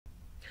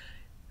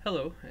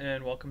Hello,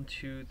 and welcome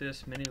to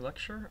this mini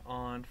lecture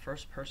on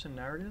first person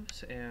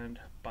narratives and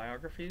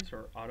biographies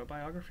or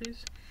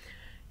autobiographies.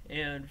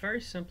 And very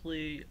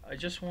simply, I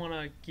just want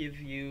to give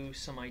you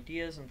some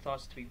ideas and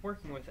thoughts to be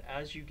working with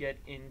as you get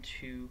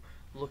into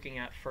looking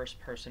at first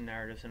person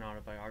narratives and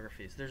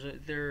autobiographies.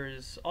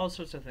 There's all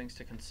sorts of things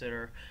to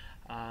consider,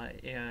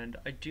 and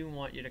I do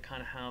want you to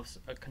kind of have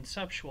a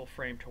conceptual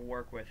frame to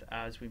work with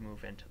as we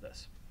move into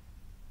this.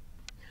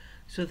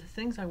 So the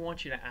things I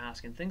want you to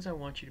ask and things I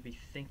want you to be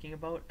thinking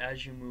about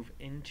as you move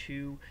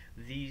into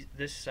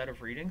this set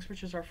of readings,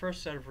 which is our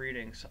first set of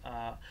readings,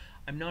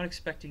 I'm not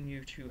expecting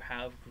you to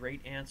have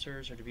great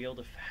answers or to be able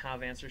to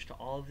have answers to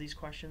all of these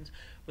questions,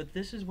 but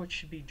this is what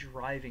should be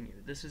driving you.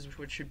 This is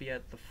what should be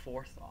at the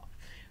forethought.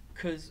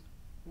 Because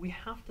we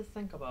have to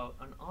think about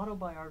an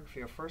autobiography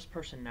or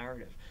first-person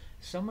narrative.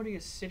 Somebody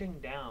is sitting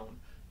down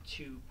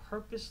to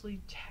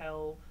purposely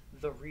tell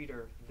the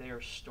reader their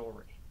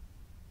story.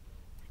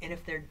 And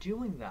if they're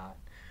doing that,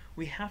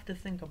 we have to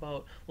think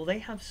about, well, they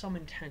have some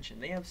intention.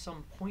 They have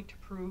some point to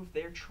prove.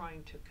 They're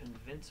trying to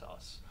convince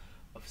us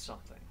of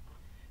something.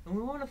 And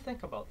we want to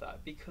think about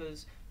that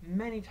because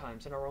many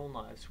times in our own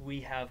lives,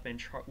 we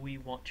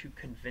want to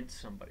convince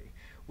somebody.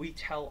 We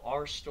tell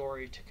our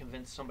story to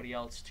convince somebody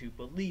else to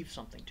believe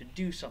something, to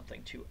do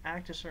something, to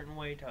act a certain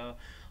way, to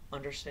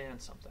understand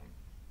something.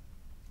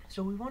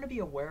 So we want to be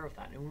aware of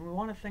that. And we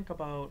want to think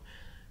about,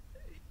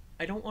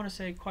 I don't want to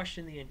say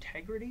question the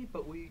integrity,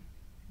 but we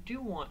do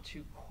want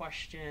to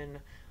question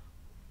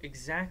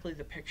exactly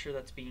the picture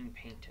that's being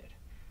painted,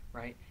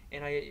 right?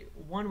 And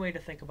one way to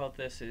think about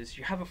this is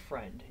you have a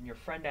friend, and your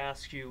friend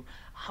asks you,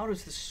 how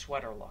does this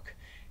sweater look?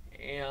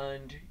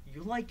 And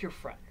you like your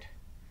friend.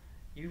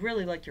 You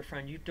really like your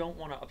friend. You don't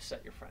want to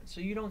upset your friend.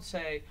 So you don't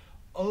say,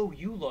 oh,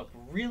 you look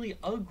really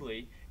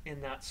ugly in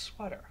that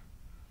sweater.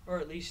 Or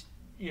at least,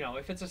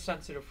 if it's a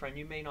sensitive friend,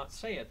 you may not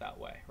say it that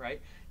way,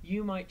 right?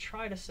 You might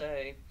try to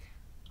say,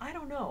 I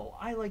don't know,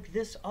 I like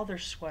this other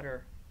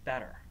sweater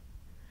better.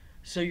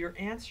 So you're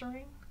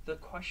answering the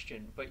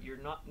question, but you're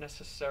not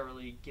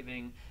necessarily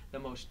giving the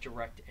most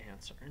direct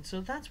answer. And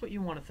so that's what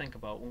you want to think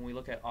about when we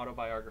look at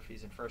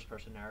autobiographies and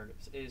first-person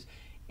narratives is,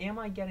 am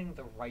I getting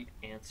the right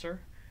answer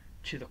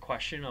to the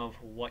question of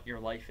what your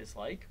life is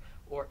like,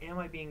 or am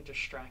I being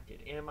distracted?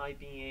 Am I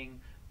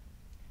being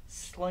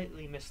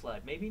slightly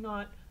misled? Maybe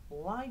not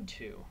lied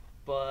to,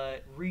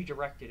 but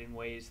redirected in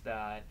ways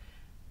that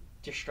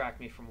distract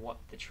me from what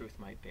the truth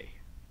might be.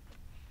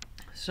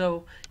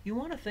 So you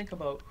want to think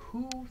about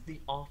who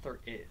the author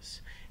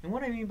is. And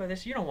what I mean by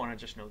this, you don't want to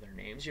just know their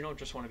names. You don't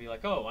just want to be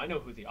like, oh, I know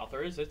who the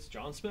author is. It's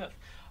John Smith.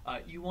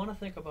 You want to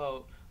think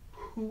about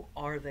who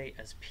are they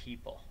as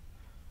people,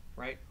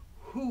 right?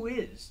 Who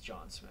is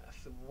John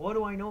Smith? What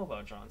do I know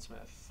about John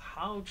Smith?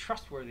 How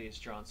trustworthy is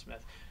John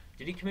Smith?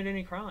 Did he commit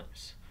any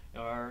crimes?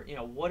 Or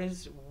what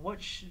is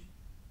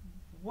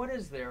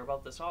there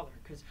about this author?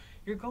 Because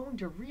you're going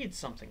to read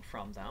something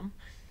from them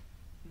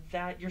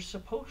that you're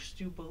supposed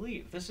to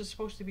believe. This is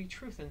supposed to be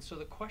truth. And so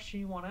the question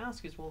you want to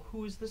ask is, well,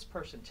 who is this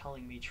person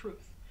telling me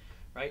truth?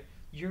 Right?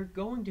 You're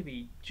going to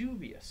be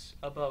dubious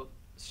about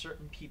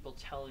certain people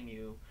telling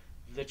you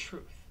the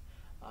truth.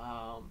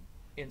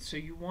 And so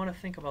you want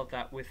to think about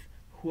that with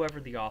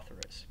whoever the author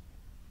is.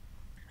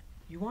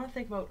 You want to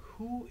think about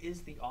who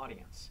is the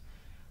audience,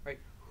 right?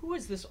 Who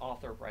is this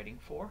author writing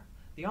for?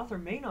 The author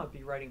may not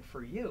be writing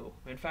for you.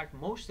 In fact,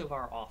 most of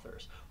our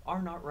authors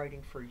are not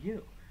writing for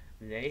you.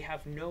 They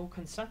have no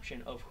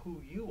conception of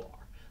who you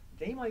are.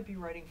 They might be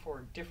writing for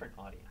a different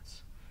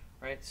audience,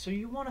 right? So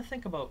you want to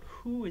think about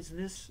who's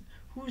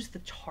the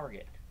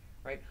target,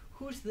 right?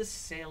 Who's this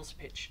sales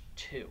pitch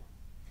to?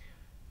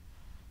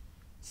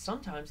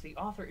 Sometimes the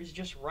author is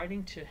just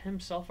writing to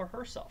himself or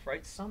herself,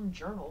 right? Some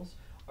journals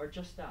are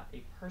just that,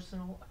 a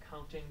personal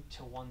accounting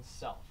to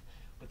oneself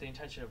with the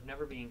intention of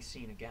never being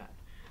seen again.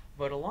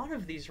 But a lot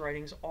of these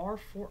writings are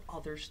for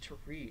others to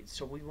read.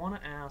 So we want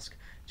to ask,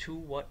 to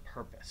what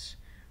purpose?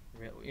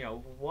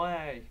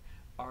 Why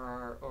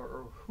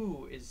or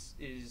who is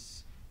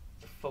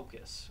the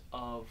focus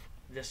of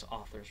this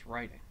author's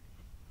writing?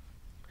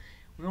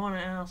 We want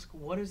to ask,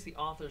 what is the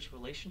author's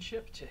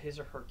relationship to his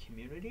or her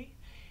community?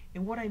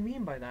 And what I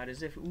mean by that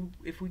is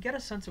if we get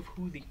a sense of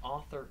who the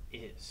author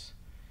is,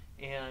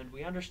 and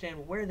we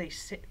understand where they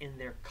sit in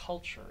their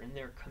culture, in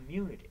their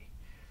community,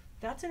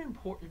 that's an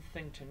important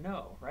thing to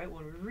know, right?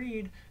 When we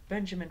read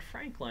Benjamin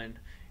Franklin,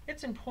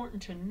 it's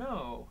important to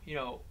know,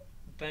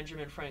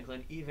 Benjamin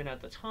Franklin, even at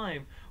the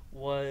time,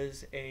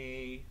 was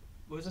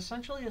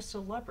essentially a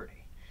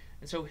celebrity.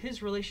 And so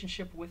his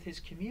relationship with his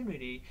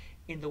community,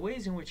 in the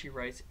ways in which he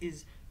writes,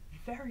 is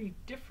very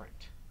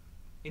different.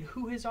 And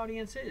who his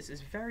audience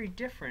is very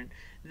different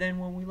than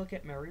when we look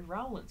at Mary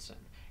Rowlandson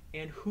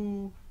and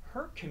who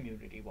her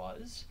community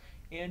was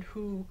and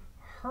who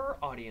her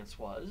audience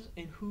was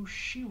and who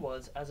she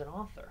was as an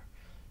author,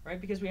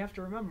 right? Because we have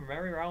to remember,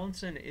 Mary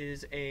Rowlandson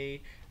is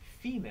a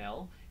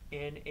female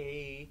in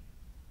a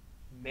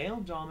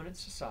male-dominant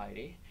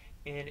society,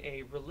 in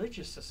a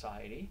religious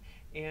society,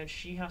 and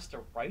she has to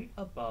write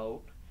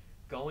about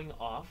going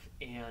off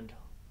and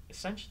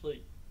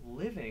essentially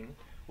living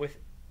with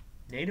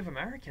Native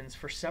Americans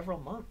for several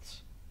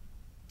months.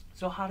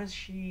 So how does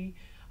she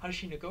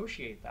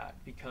negotiate that?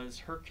 Because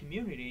her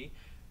community,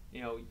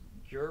 you know,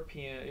 Europe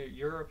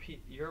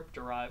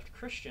derived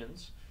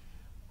Christians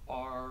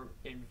are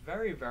in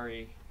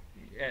very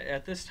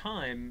at this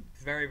time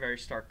very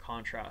stark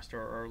contrast,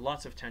 or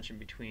lots of tension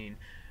between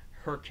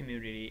her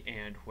community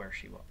and where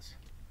she was.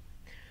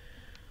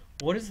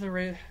 What is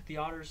the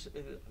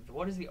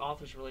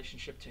author's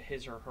relationship to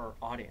his or her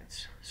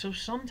audience? So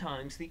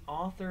sometimes the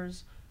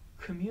author's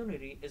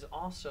community is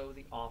also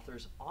the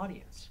author's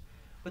audience,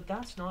 but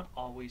that's not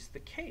always the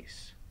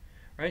case,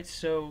 right?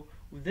 So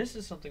this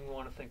is something we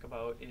want to think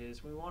about.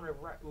 Is we want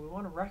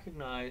to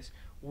recognize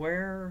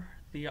where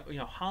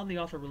how the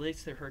author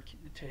relates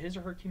to his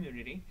or her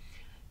community,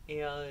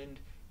 and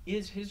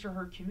is his or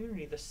her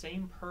community the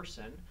same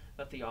person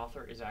that the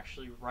author is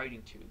actually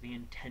writing to, the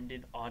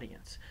intended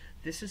audience?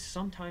 This is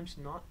sometimes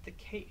not the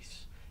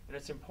case, and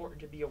it's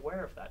important to be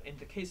aware of that. In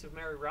the case of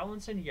Mary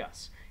Rowlandson,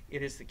 yes,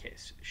 it is the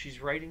case.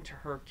 She's writing to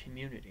her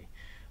community.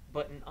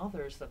 But in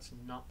others, that's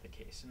not the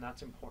case, and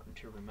that's important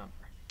to remember.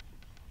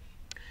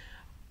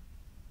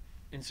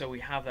 And so we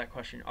have that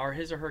question: are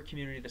his or her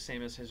community the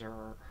same as his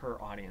or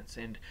her audience?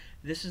 And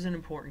this is an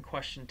important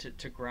question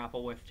to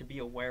grapple with, to be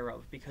aware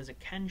of, because it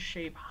can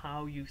shape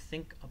how you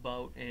think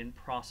about and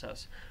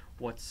process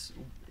the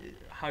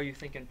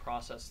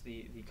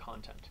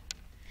content.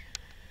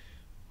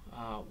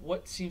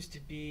 What seems to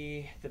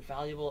be the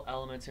valuable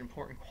elements and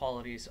important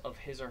qualities of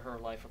his or her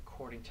life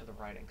according to the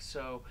writing?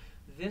 So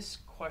this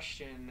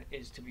question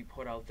is to be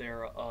put out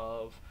there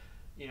of,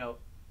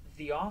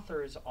 the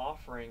author is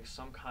offering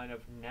some kind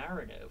of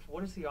narrative.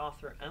 What is the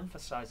author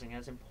emphasizing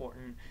as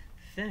important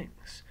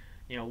things?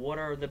 What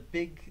are the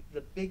big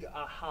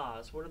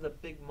ahas? What are the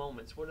big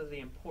moments? What are the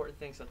important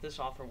things that this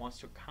author wants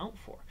to account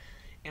for?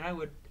 And I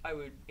would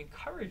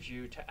encourage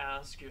you to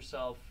ask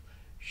yourself,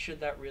 should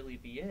that really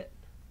be it?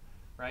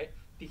 Right?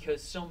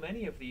 Because so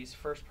many of these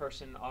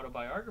first-person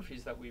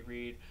autobiographies that we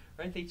read,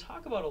 right, they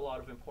talk about a lot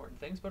of important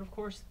things, but of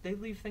course they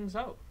leave things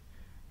out,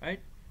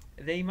 right?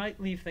 They might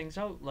leave things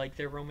out like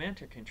their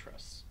romantic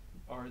interests,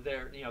 or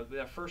their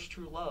first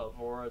true love,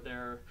 or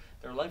their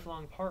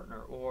lifelong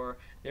partner, or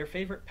their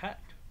favorite pet,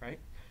 right?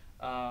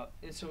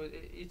 And so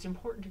it's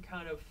important to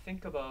kind of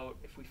think about,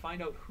 if we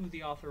find out who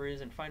the author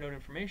is and find out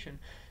information,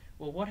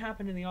 well, what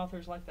happened in the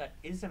author's life that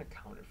isn't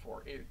accounted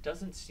for? It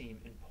doesn't seem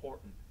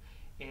important.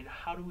 And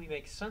how do we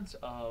make sense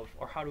of,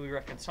 or how do we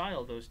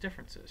reconcile those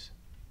differences?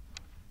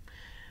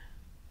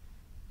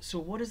 So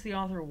what does the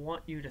author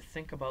want you to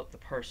think about the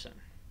person,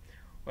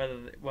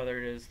 whether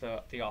it is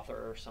the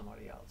author or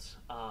somebody else?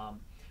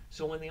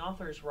 So when the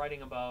author is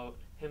writing about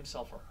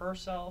himself or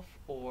herself,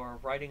 or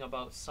writing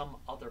about some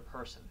other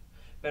person,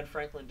 Ben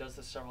Franklin does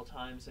this several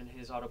times in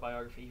his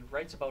autobiography. He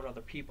writes about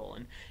other people,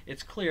 and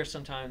it's clear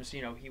sometimes,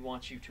 he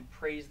wants you to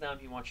praise them,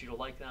 he wants you to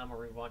like them,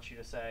 or he wants you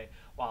to say,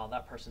 wow,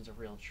 that person's a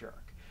real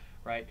jerk.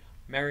 Right?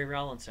 Mary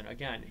Rowlandson,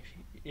 again,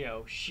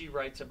 she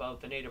writes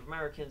about the Native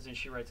Americans, and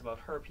she writes about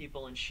her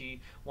people, and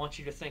she wants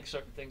you to think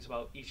certain things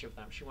about each of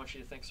them. She wants you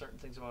to think certain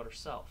things about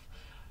herself.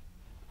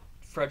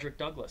 Frederick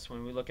Douglass,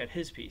 when we look at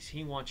his piece,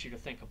 he wants you to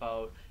think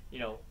about,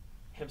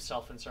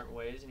 himself in certain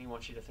ways, and he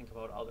wants you to think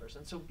about others.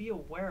 And so be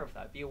aware of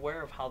that. Be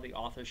aware of how the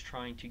author's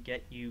trying to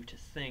get you to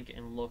think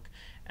and look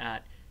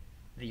at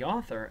the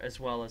author as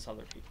well as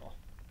other people.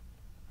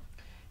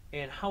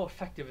 And how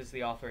effective is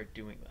the author at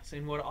doing this?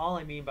 And all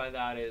I mean by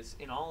that is,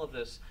 in all of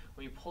this,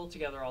 when you pull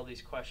together all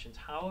these questions,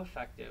 how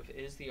effective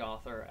is the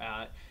author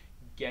at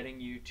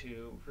getting you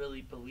to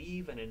really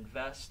believe and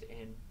invest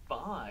and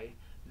buy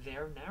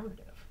their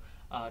narrative,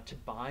 to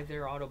buy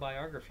their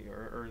autobiography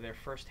or their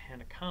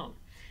first-hand account?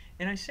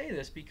 And I say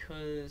this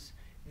because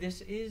this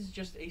is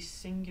just a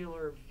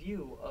singular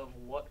view of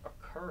what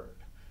occurred.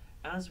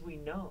 As we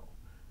know,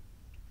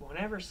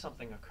 whenever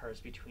something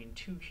occurs between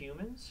two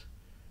humans,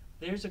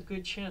 there's a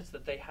good chance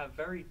that they have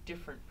very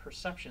different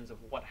perceptions of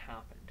what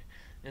happened.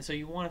 And so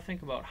you want to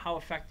think about, how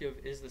effective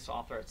is this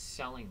author at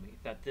selling me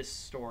that this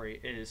story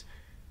is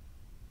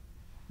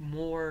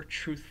more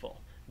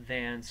truthful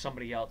than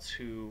somebody else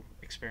who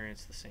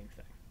experienced the same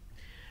thing?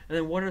 And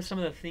then what are some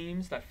of the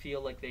themes that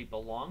feel like they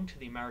belong to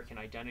the American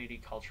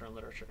identity, culture, and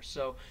literature?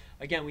 So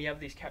again, we have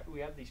these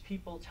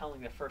people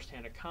telling their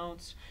first-hand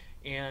accounts,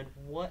 and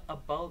what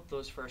about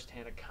those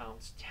first-hand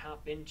accounts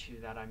tap into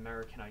that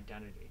American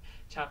identity,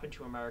 tap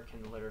into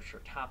American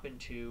literature, tap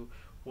into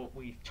what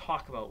we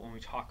talk about when we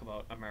talk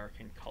about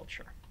American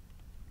culture?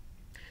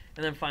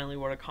 And then finally,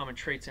 what are common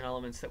traits and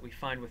elements that we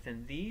find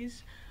within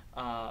these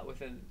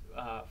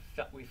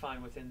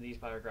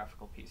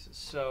biographical pieces?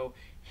 So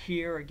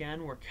here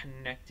again, we're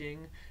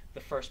connecting the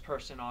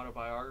first-person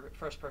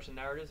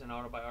narratives and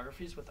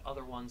autobiographies with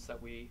other ones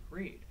that we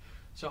read.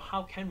 So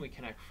how can we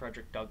connect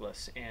Frederick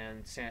Douglass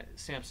and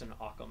Samson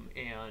Occam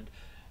and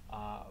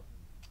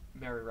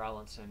Mary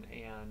Rowlandson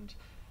and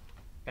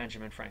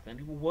Benjamin Franklin?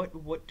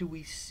 What do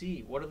we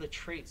see? What are the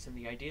traits and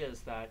the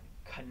ideas that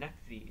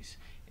connect these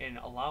and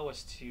allow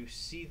us to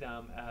see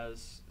them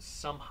as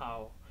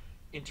somehow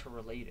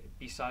interrelated,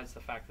 besides the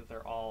fact that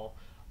they're all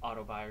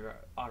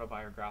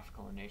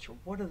autobiographical in nature?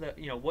 What are the,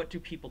 what do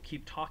people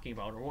keep talking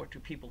about, or what do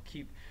people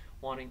keep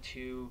wanting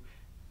to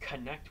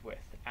connect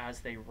with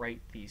as they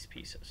write these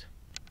pieces?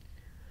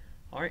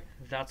 All right,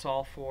 that's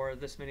all for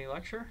this mini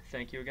lecture.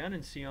 Thank you again,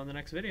 and see you on the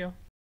next video.